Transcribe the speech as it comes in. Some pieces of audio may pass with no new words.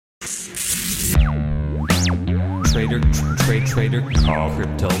Trader Cobb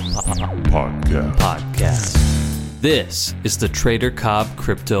Crypto Podcast. This is the Trader Cobb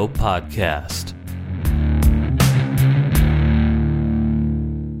Crypto Podcast.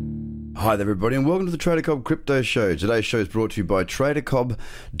 Hi there everybody and welcome to the Trader Cobb Crypto Show. Today's show is brought to you by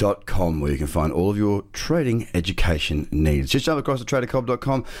TraderCobb.com, where you can find all of your trading education needs. Just jump across to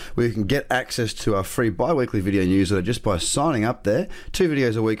TraderCobb.com where you can get access to our free bi-weekly video newsletter just by signing up there. 2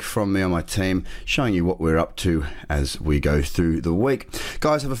 videos a week from me and my team showing you what we're up to as we go through the week.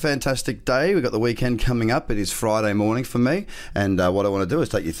 Guys, have a fantastic day. We've got the weekend coming up. It is Friday morning for me, and what I want to do is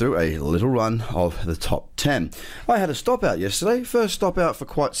take you through a little run of the top 10. I had a stop out yesterday, first stop out for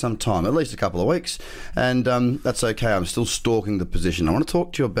quite some time, at least a couple of weeks, and that's okay. I'm still stalking the position. I want to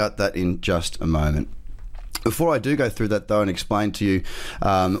talk to you about that in just a moment. Before I do go through that though and explain to you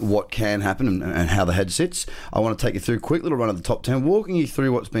what can happen and how the head sits, I want to take you through a quick little run of the top 10, walking you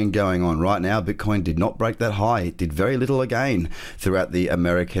through what's been going on right now. Bitcoin did not break that high. It did very little again throughout the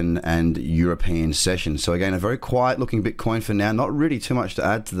American and European session. So again, a very quiet looking Bitcoin for now, not really too much to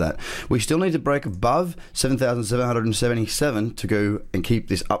add to that. We still need to break above 7,777 to go and keep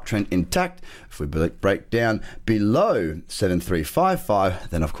this uptrend intact. If we break down below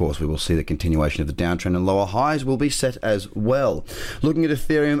 7,355, then of course we will see the continuation of the downtrend and lower highs will be set as well. Looking at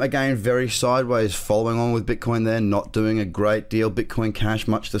Ethereum, again, very sideways, following on with Bitcoin there, not doing a great deal. Bitcoin Cash,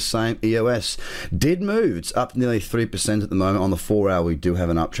 much the same. EOS did move. It's up nearly 3% at the moment. On the 4 hour, we do have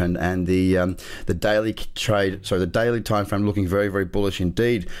an uptrend, and the daily the daily time frame looking very, very bullish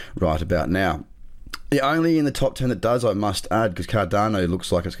indeed right about now. The only in the top 10 that does, I must add, because Cardano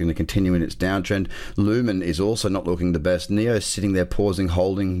looks like it's going to continue in its downtrend. Lumen is also not looking the best. Neo is sitting there pausing,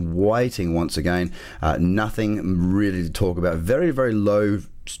 holding, waiting once again. Nothing really to talk about. Very, very low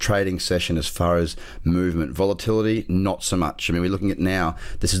trading session as far as movement. Volatility, not so much. I mean, we're looking at now,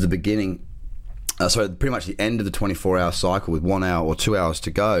 this is the beginning. Pretty much the end of the 24-hour cycle with 1 hour or 2 hours to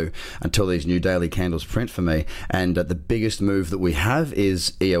go until these new daily candles print for me. And the biggest move that we have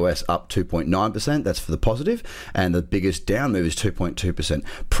is EOS up 2.9%. That's for the positive. And the biggest down move is 2.2%.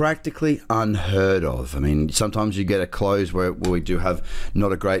 Practically unheard of. I mean, sometimes you get a close where we do have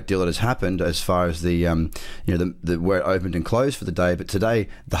not a great deal that has happened as far as the where it opened and closed for the day. But today,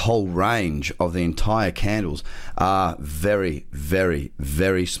 the whole range of the entire candles are very, very,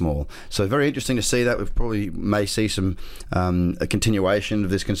 very small. So very interesting to see that. We probably may see some a continuation of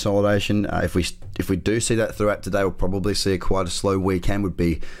this consolidation. If we do see that throughout today, we'll probably see quite a slow weekend would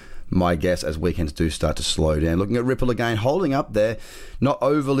be my guess, as weekends do start to slow down. Looking at Ripple again, holding up there, not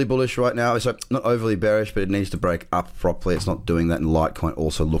overly bullish right now, so not overly bearish, but it needs to break up properly. It's not doing that, and Litecoin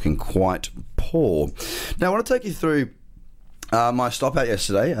also looking quite poor. Now I want to take you through my stop out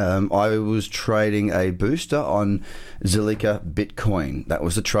yesterday. I was trading a booster on Zilliqa Bitcoin. That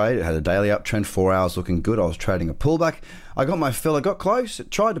was the trade. It had a daily uptrend, 4 hours looking good. I was trading a pullback. I got my fill. I got close.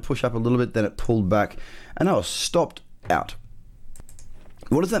 It tried to push up a little bit, then it pulled back, and I was stopped out.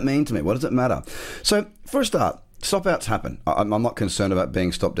 What does that mean to me? What does it matter? So for a start, stop outs happen. I'm not concerned about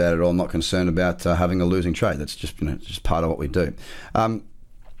being stopped out at all. I'm not concerned about having a losing trade. That's just part of what we do.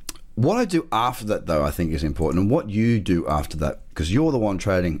 What I do after that, though, I think is important, and what you do after that, because you're the one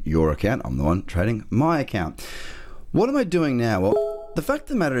trading your account, I'm the one trading my account. What am I doing now? Well, the fact of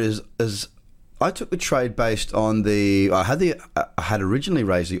the matter is I took the trade based on I had originally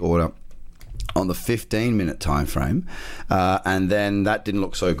raised the order on the 15-minute time frame, and then that didn't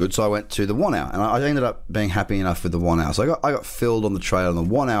look so good, so I went to the 1 hour, and I ended up being happy enough with the 1 hour. So I got filled on the trade on the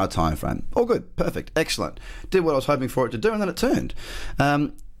 1 hour time frame. All good, perfect, excellent. Did what I was hoping for it to do, and then it turned.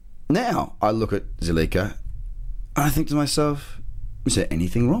 Now I look at Zilliqa and I think to myself, is there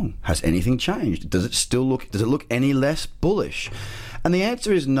anything wrong? Has anything changed? Does it look any less bullish? And the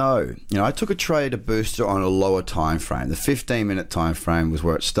answer is no. I took a booster on a lower time frame. The 15-minute time frame was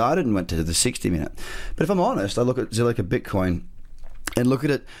where it started and went to the 60-minute. But if I'm honest, I look at Zilliqa Bitcoin and look at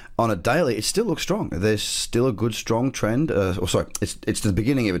it on a daily, it still looks strong. There's still a good, strong trend. It's the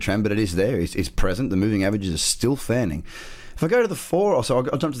beginning of a trend, but it is there. It's present. The moving averages are still fanning. If I go to the 4, I'll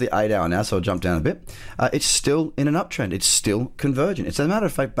jump to the 8 hour now, so I'll jump down a bit. It's still in an uptrend. It's still convergent. It's, as a matter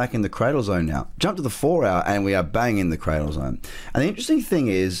of fact, back in the cradle zone now. Jump to the 4 hour, and we are bang in the cradle zone. And the interesting thing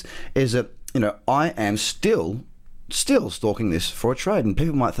is that I am still stalking this for a trade. And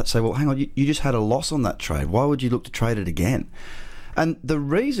people might say, well, hang on, you just had a loss on that trade. Why would you look to trade it again? And the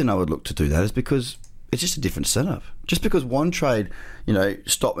reason I would look to do that is because it's just a different setup. Just because one trade,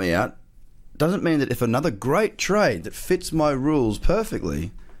 stopped me out, doesn't mean that if another great trade that fits my rules perfectly,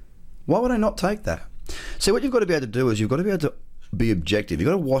 why would I not take that? See, what you've got to be able to do is you've got to be able to be objective. You've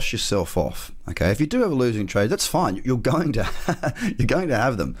got to wash yourself off. Okay, if you do have a losing trade, that's fine. You're going to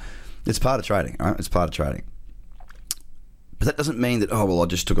have them. It's part of trading. All right, it's part of trading. But that doesn't mean that, I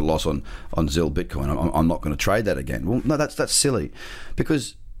just took a loss on Zil Bitcoin. I'm not going to trade that again. Well, no, that's silly,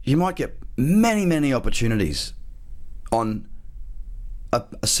 because you might get many, many opportunities on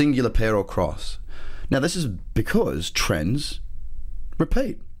a singular pair or cross. Now, this is because trends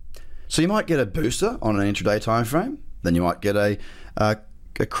repeat. So you might get a booster on an intraday time frame, then you might get a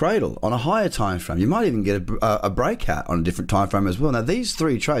cradle on a higher time frame. You might even get a breakout on a different time frame as well. Now, these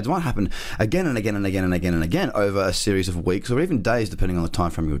three trades might happen again and again and again and again and again over a series of weeks or even days, depending on the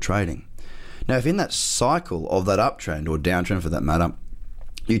time frame you're trading. Now, if in that cycle of that uptrend or downtrend for that matter,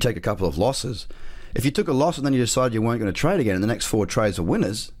 you take a couple of losses, if you took a loss and then you decided you weren't going to trade again and the next 4 trades are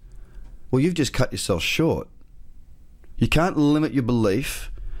winners, well, you've just cut yourself short. You can't limit your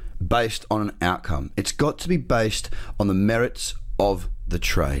belief based on an outcome. It's got to be based on the merits of the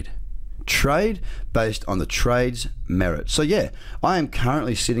trade. Trade based on the trade's merits. So yeah, I am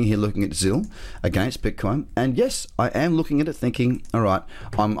currently sitting here looking at ZIL against Bitcoin, and yes, I am looking at it thinking, all right,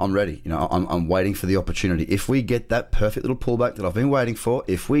 I'm ready. I'm waiting for the opportunity. If we get that perfect little pullback that I've been waiting for,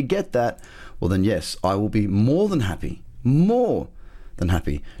 if we get that, well then yes, I will be more than happy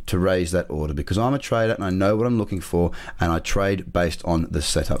to raise that order, because I'm a trader and I know what I'm looking for, and I trade based on the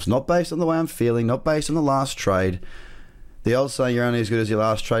setups, not based on the way I'm feeling, not based on the last trade. The old saying, you're only as good as your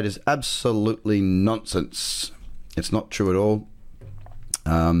last trade, is absolutely nonsense. It's not true at all.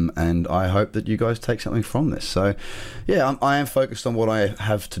 And I hope that you guys take something from this. So yeah, I am focused on what I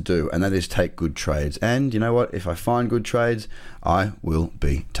have to do, and that is take good trades. And you know what? If I find good trades, I will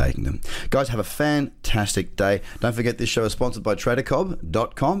be taking them. Guys, have a fantastic day. Don't forget, this show is sponsored by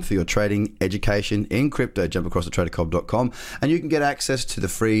TraderCobb.com for your trading education in crypto. Jump across to TraderCobb.com and you can get access to the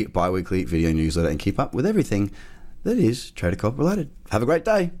free bi-weekly video newsletter and keep up with everything that is Trader Cobb related. Have a great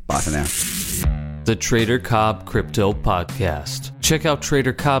day. Bye for now. The Trader Cobb Crypto Podcast. Check out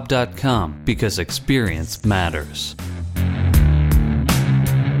TraderCobb.com because experience matters.